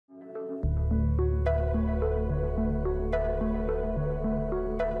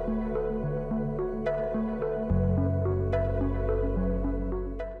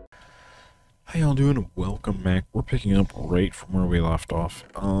y'all doing? Welcome back. We're picking up right from where we left off.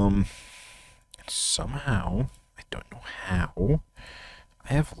 Somehow, I don't know how,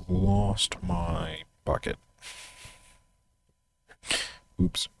 I have lost my bucket.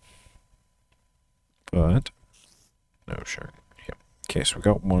 Oops. But, no, sure. Yep. Okay, so we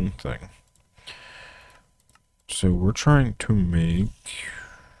got one thing. So we're trying to make,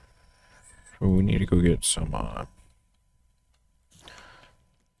 so we need to go get some,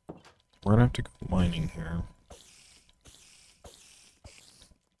 we're gonna have to go mining here.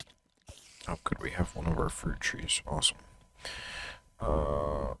 Oh, good, we have one of our fruit trees. Awesome.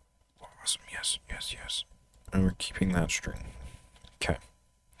 Awesome. Yes, yes, yes. And we're keeping that string. Okay.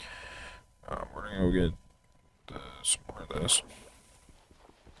 We're gonna go get some more of this.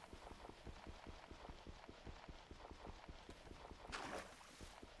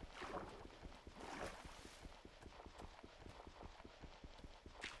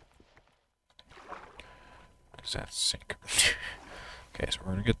 Does that sink? Okay, so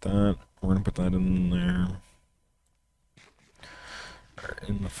we're gonna get that. We're gonna put that in there. Or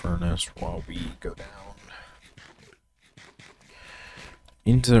in the furnace while we go down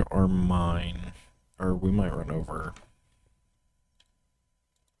into our mine. Or we might run over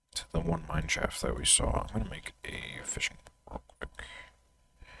to the one mine shaft that we saw. I'm gonna make a fishing pole real quick.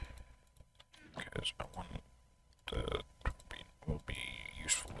 Because I want that will be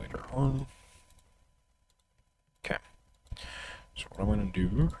useful later on. Okay. So what I'm gonna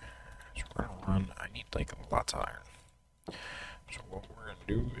do is we're gonna run. I need like lots of iron. So what we're gonna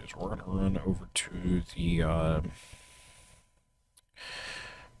do is we're gonna run over to the I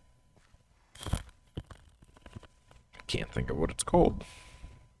can't think of what it's called.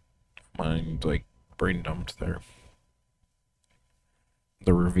 Mine's like brain dumped there.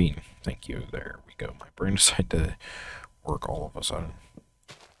 The ravine. Thank you. There we go. My brain decided to work all of a sudden.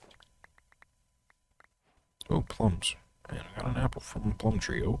 Oh, plums. Man, I got an apple from a plum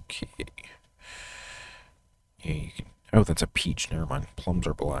tree. Okay. Yeah, you can. Oh, that's a peach. Never mind. Plums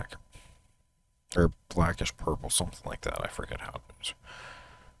are black. Or blackish purple, something like that. I forget how it is.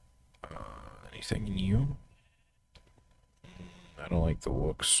 Anything new? I don't like the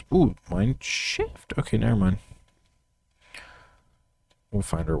looks. Ooh, mine shift. Okay, never mind. We'll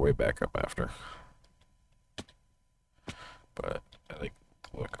find our way back up after. But I like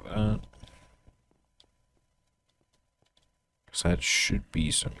the look of that. Because that should be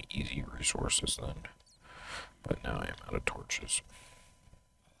some easy resources then. But now I am out of torches.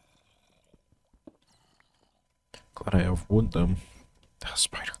 Glad I have wood though. Ah,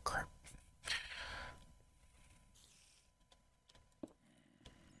 spider crap.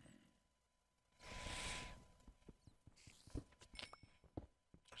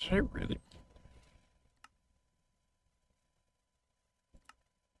 Should I really?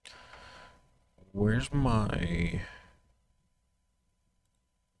 Where's my...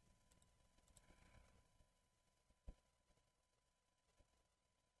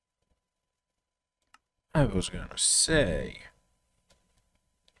 I was gonna say...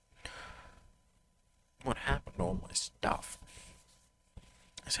 What happened to all my stuff?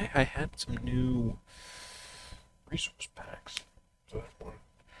 I say I had some new resource packs. So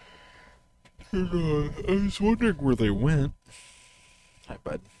I was wondering where they went. Hi,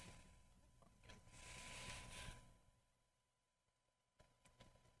 bud.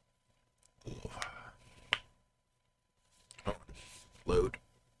 Oh, load.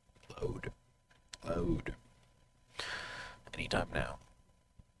 Load. Load. Anytime now.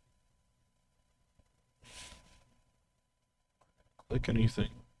 Click anything.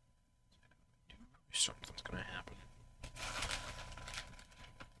 Something's gonna happen.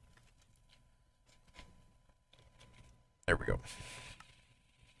 There we go.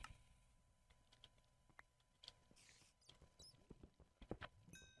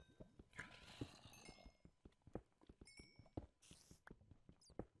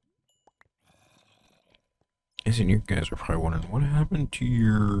 Isn't you guys are probably wondering what happened to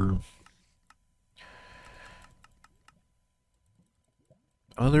your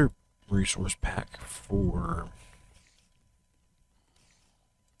other resource pack for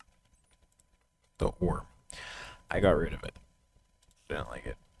the ore? I got rid of it. Didn't like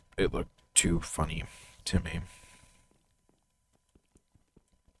it. It looked too funny to me.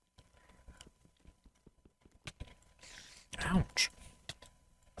 Ouch.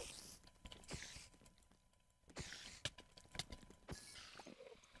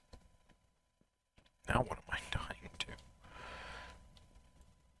 Now what am I dying to?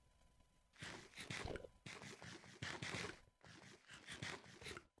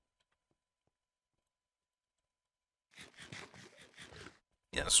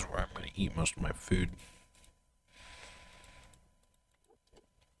 Yeah, this is where I'm going to eat most of my food.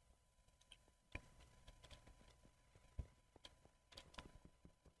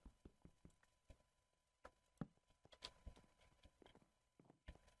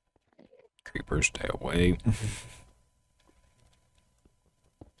 Creepers, stay away.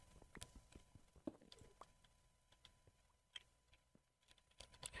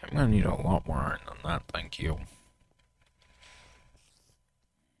 I'm going to need a lot more iron than that, thank you.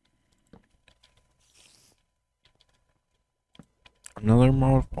 Another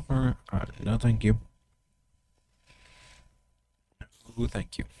motherfucker? No, thank you. No,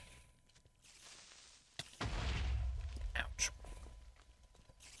 thank you. Ouch.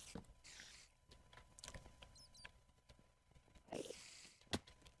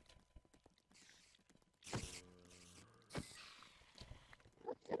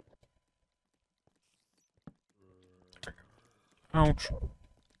 Ouch.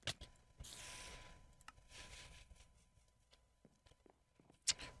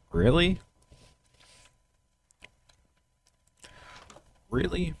 Really?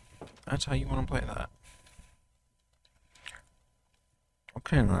 Really? That's how you want to play that?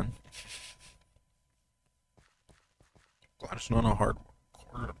 Okay then. Glad it's not a hard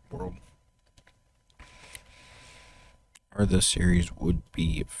world. Or this series would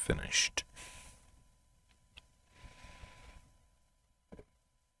be finished.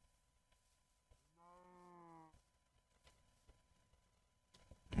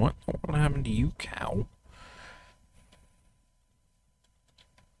 What happened to you, cow?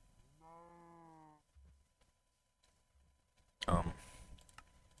 I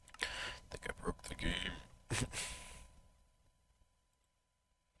think I broke the game.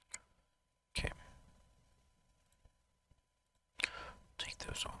 Okay. Take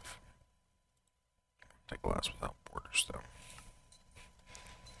those off. Take glass without borders, though.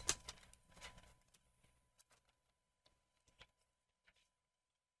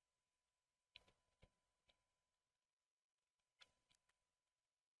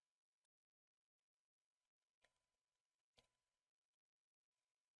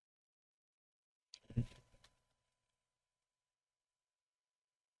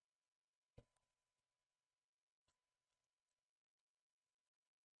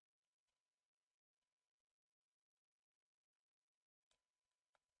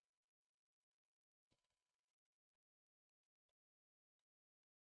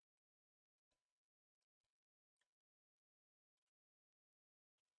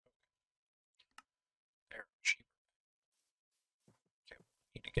 There, cheap. Okay,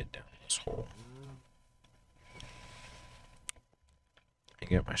 need to get down this hole. And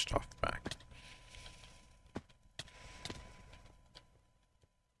get my stuff back.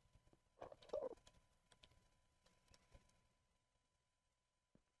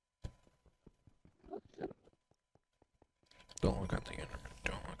 Don't look at the internet.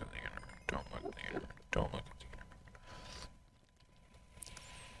 Don't look at the internet. Don't look at the internet. Don't look at the internet.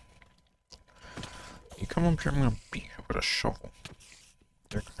 You come up here, I'm gonna beat you with a shovel.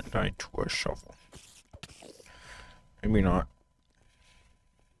 You're gonna die to a shovel. Maybe not.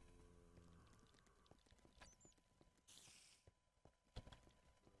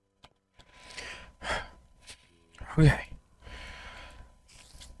 Okay.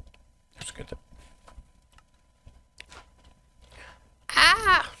 Let's get that.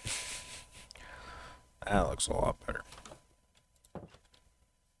 Ah! That looks a lot better.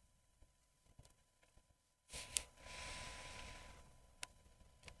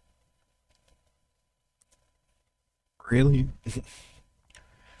 Really?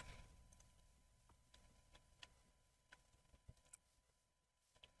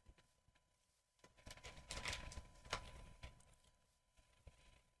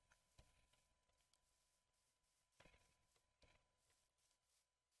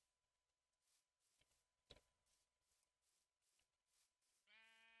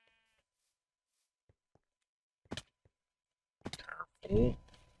 Careful.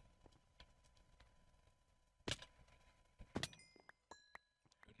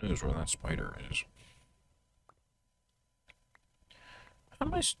 Who knows where that spider is? How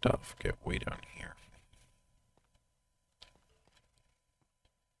did my stuff get way down here?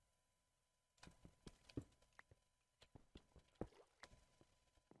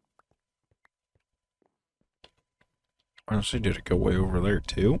 Honestly, did it go way over there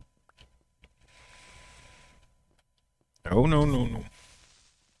too? Oh, no, no, no.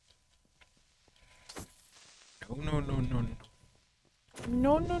 No, no, no, no, no.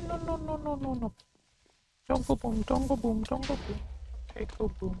 No, no, no, no, no, no, no, no. Don't go boom, don't go boom, don't go boom. Okay, go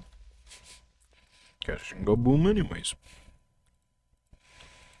boom. Guess you can go boom anyways.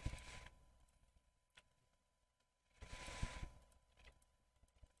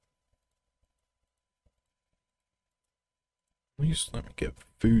 least let me get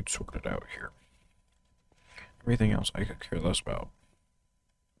food sorted out here. Everything else I could care less about.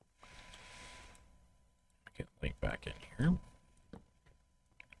 Get Link back in here.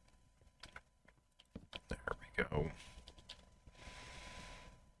 There we go.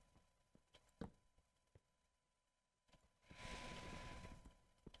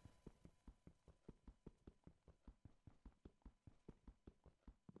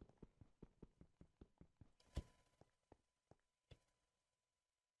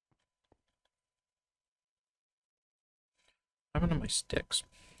 What happened to my sticks?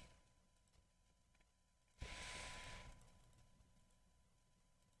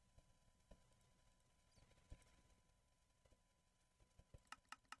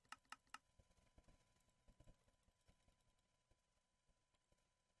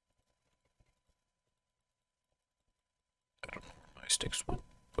 I don't know where my sticks went,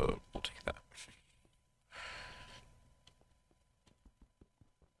 but we'll take that.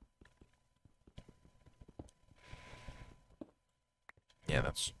 Yeah,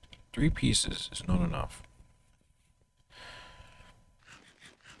 that's 3 pieces is not enough.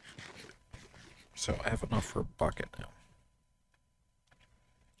 So I have enough for a bucket now.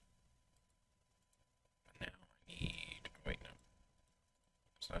 Now I need, wait, no.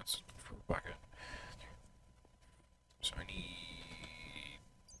 So that's for a bucket. So I need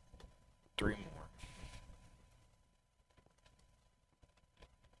 3 more.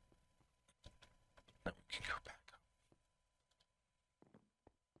 Then we can go back up.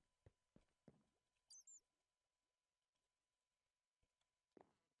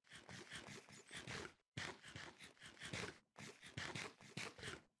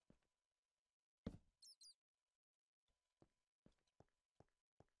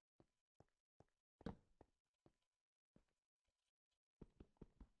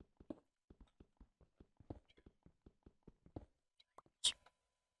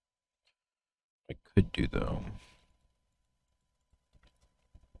 I could do though,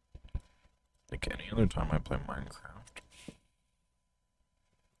 like any other time I play Minecraft,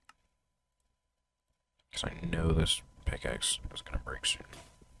 because I know this pickaxe is gonna break soon.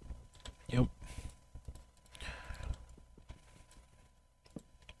 Yep.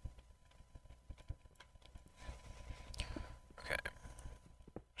 Okay.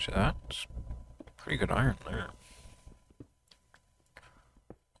 See, that's pretty good iron there.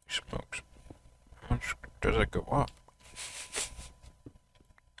 Smokes. How much does it go up?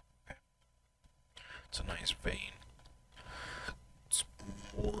 Okay. It's a nice vein. It's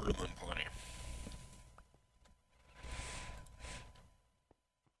more than plenty.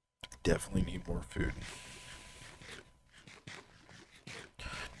 Definitely need more food.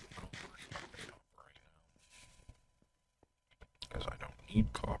 Because I don't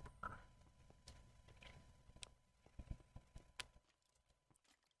need copper.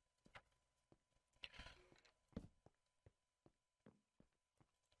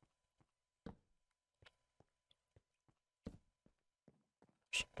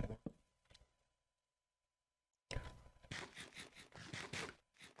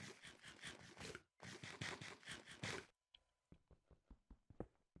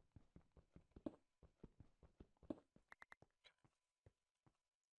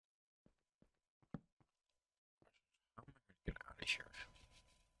 Get out of here.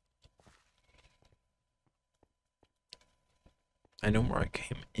 I know where I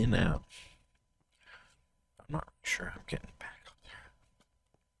came in at. I'm not really sure I'm getting back up there.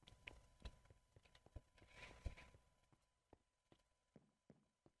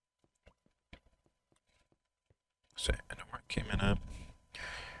 So I know where I came in at. I'm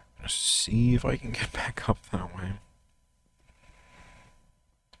gonna see if I can get back up that way.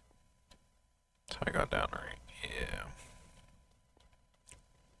 So I got down right. Yeah.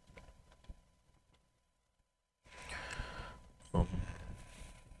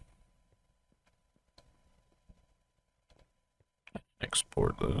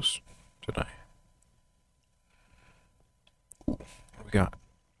 Explored those, did I? Ooh, what do we got?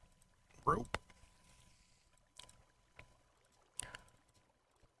 Rope.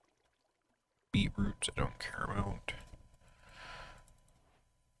 Beetroots I don't care about.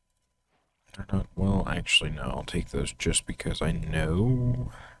 They're not, well, actually no, I'll take those just because I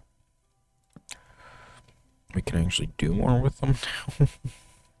know we can actually do more with them now.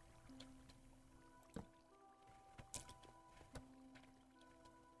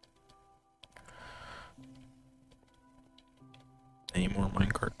 Any more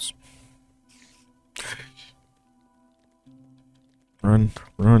minecarts? Run,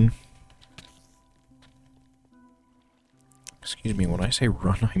 run. Excuse me, when I say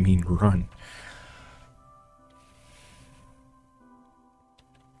run, I mean run.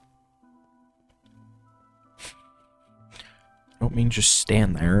 don't mean just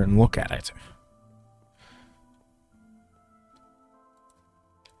stand there and look at it.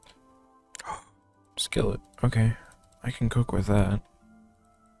 Skillet. Okay. I can cook with that.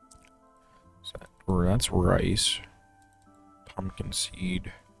 Or that's rice. Pumpkin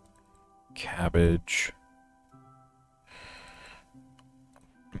seed. Cabbage.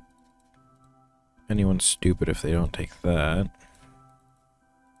 Anyone's stupid if they don't take that.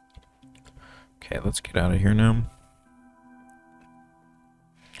 Okay, let's get out of here now.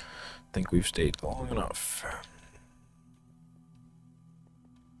 I think we've stayed long enough.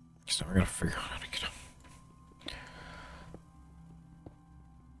 So we gotta figure out how to get up.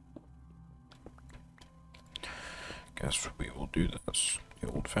 Guess we will do this the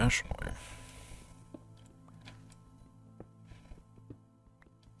old-fashioned way.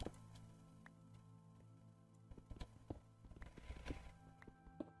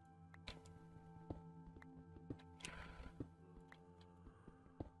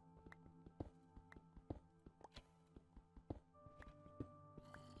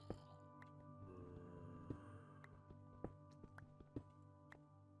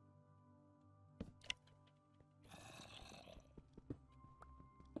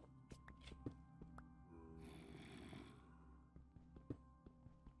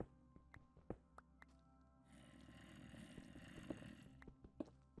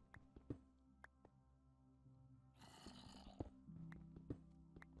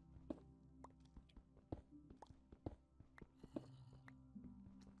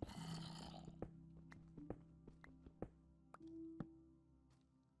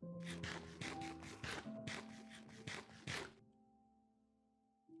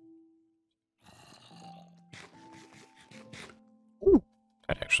 Ooh,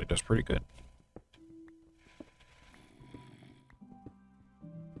 that actually does pretty good.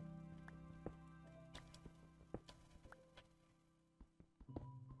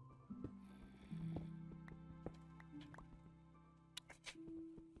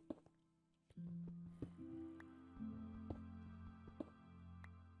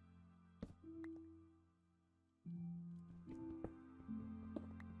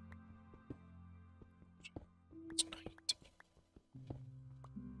 It's night.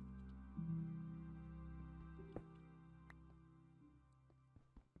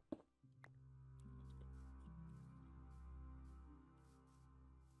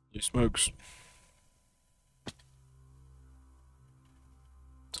 He smokes.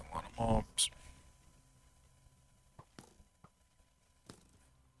 It's a lot of mobs.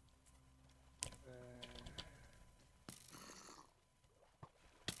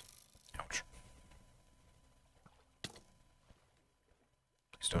 Ouch.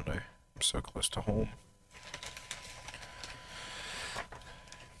 Please don't die. I'm so close to home.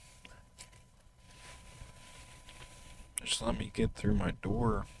 Just let me get through my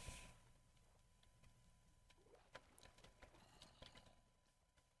door.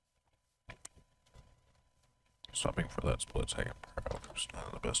 Stopping for that split second was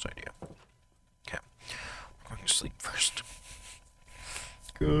not the best idea. Okay, I'm going to sleep first.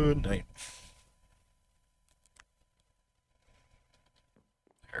 Good night.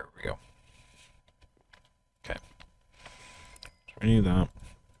 There we go. Okay, so we need that.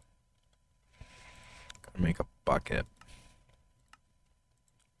 Gonna make a bucket.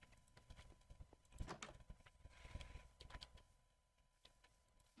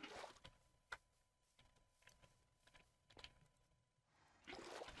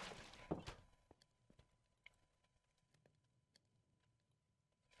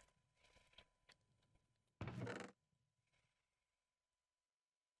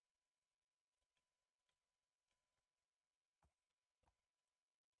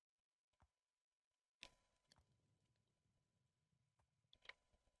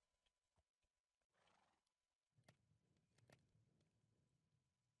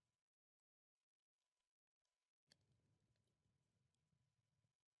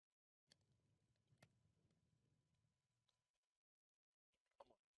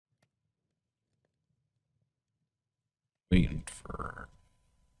 Waiting for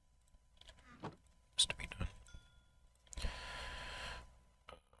this to be done.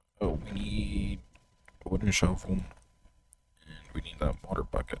 Oh, we need a wooden shovel, and we need that water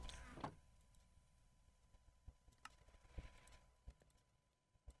bucket.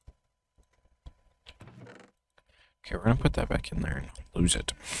 Okay, we're gonna put that back in there and lose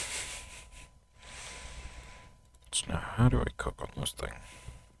it. So now, how do I cook on this thing?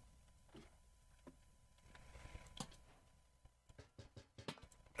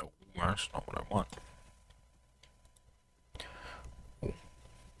 No, that's not what I want. Oh.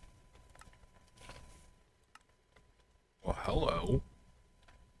 Well, hello.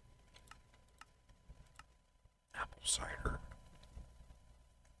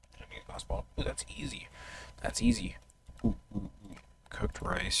 Ooh, that's easy. That's easy. Ooh, ooh, ooh. Cooked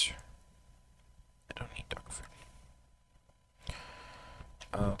rice. I don't need dog food.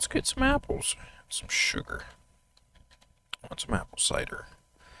 Let's get some apples. Some sugar. I want some apple cider.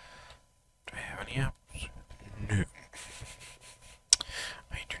 Do I have any apples? No.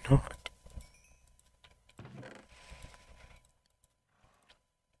 I do not.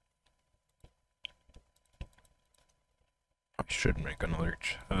 I should make another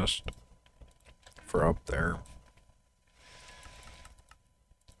chest for up there.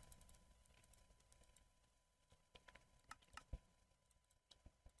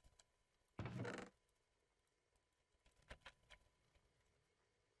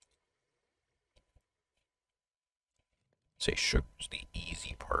 Say sugar's the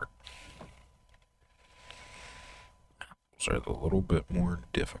easy part. Apples are the little bit more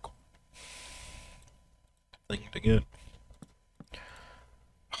difficult thing to get.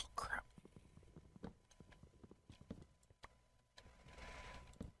 Oh crap.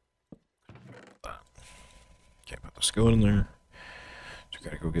 Okay, put the skillet in there. So we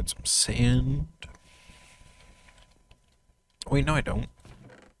gotta go get some sand. Wait, no I don't.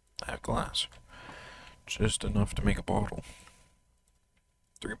 I have glass. Just enough to make a bottle.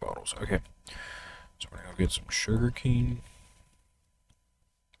 3 bottles, okay. So we're gonna go get some sugar cane.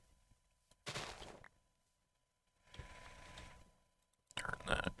 Turn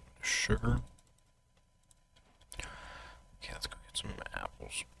that to sugar. Okay, let's go get some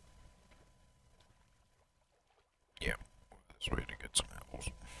apples. Yeah, this way to get some apples.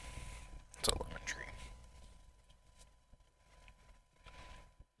 It's a lemon tree.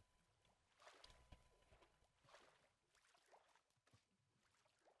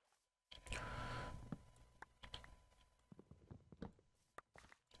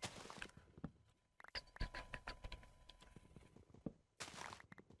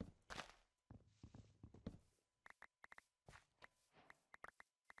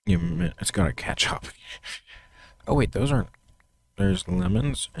 It's gotta catch up. Oh wait, those aren't. There's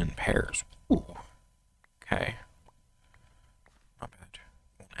lemons and pears. Ooh. Okay. Not bad.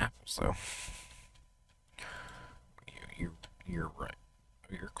 Apples though. You're right.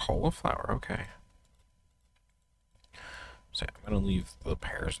 You're cauliflower. Okay. So I'm gonna leave the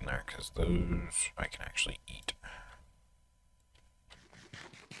pears in there because those I can actually eat.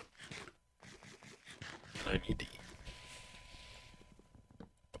 I need to eat.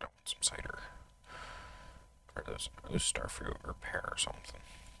 But I want some cider. Are those starfruit or pear or something?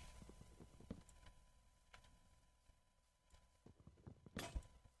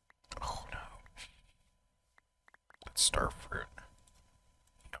 Oh no. That's starfruit.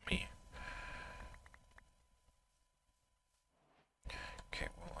 Yummy. Okay,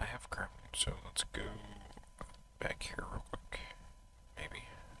 well I have crap, so let's go back here real quick. Maybe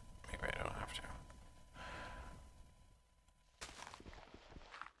I don't have to.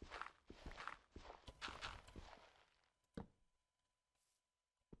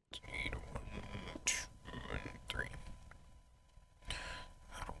 Need 1, 2, and 3.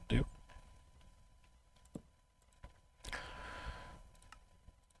 That'll do.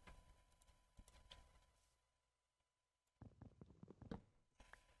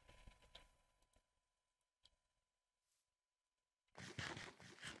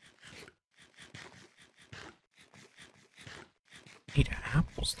 Need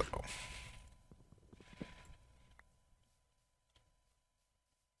apples though.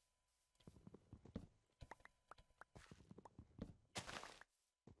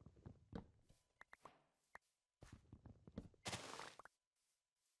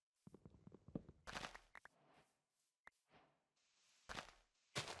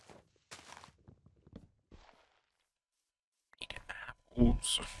 Need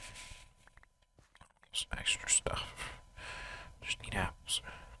apples. Some extra stuff. Just need apples.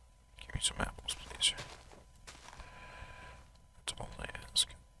 Give me some apples, please. That's all I ask.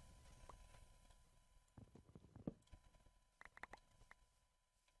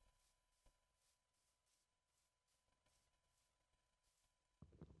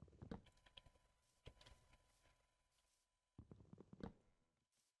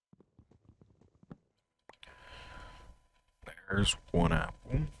 There's 1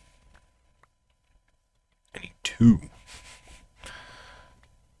 apple. I need 2.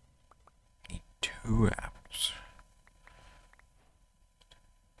 Need 2 apples.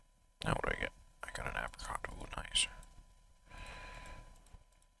 Now what do I get? I got an apricot. Oh, nice.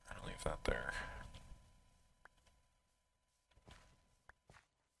 I'm gonna leave that there.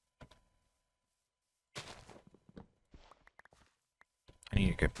 I need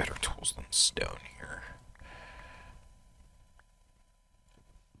to get better tools than stone here.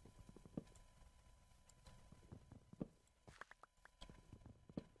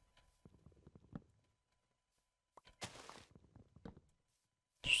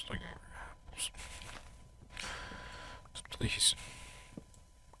 Just looking for apples. Please.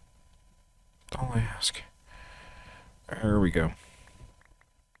 That's all I ask. There we go.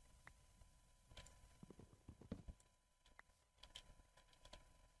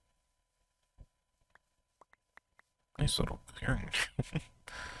 Nice little clearing.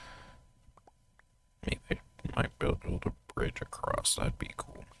 Maybe I might build a bridge across. That'd be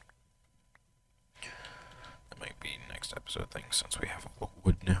cool. That might be next episode thing since we have all the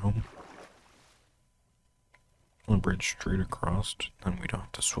wood now. A bridge straight across, then we don't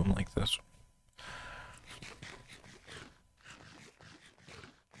have to swim like this.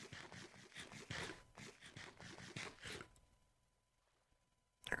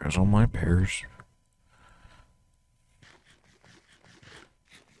 There goes all my pears.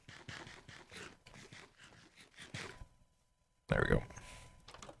 There we go.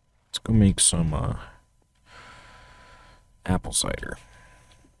 Let's go make some apple cider.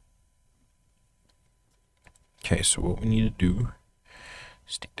 Okay, so what we need to do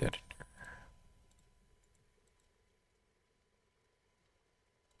is stick that in there.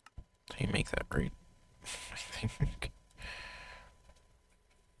 So you make that right?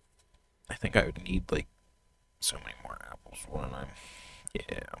 I think I would need like so many more apples, wouldn't I?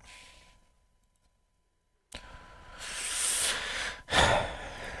 Yeah.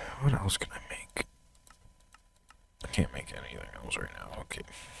 What else can I make? I can't make anything else right now. Okay.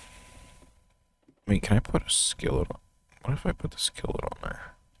 Wait, can I put a skillet on? What if I put the skillet on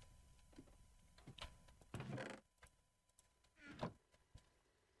there?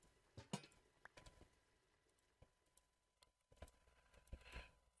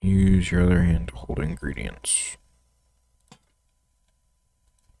 Use your other hand to hold ingredients.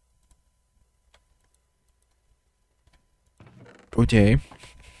 Okay.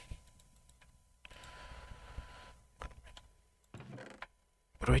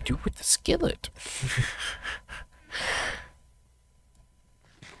 What do I do with the skillet?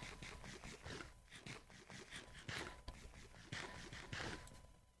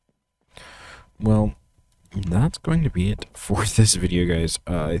 Well, that's going to be it for this video, guys.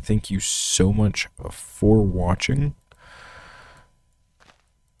 I thank you so much for watching.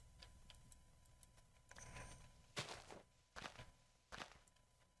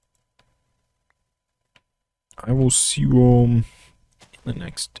 I will see you all in the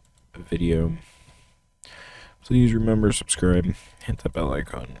next video. Please remember, subscribe, hit that bell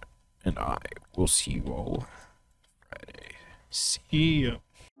icon, and I will see you all Friday. See ya.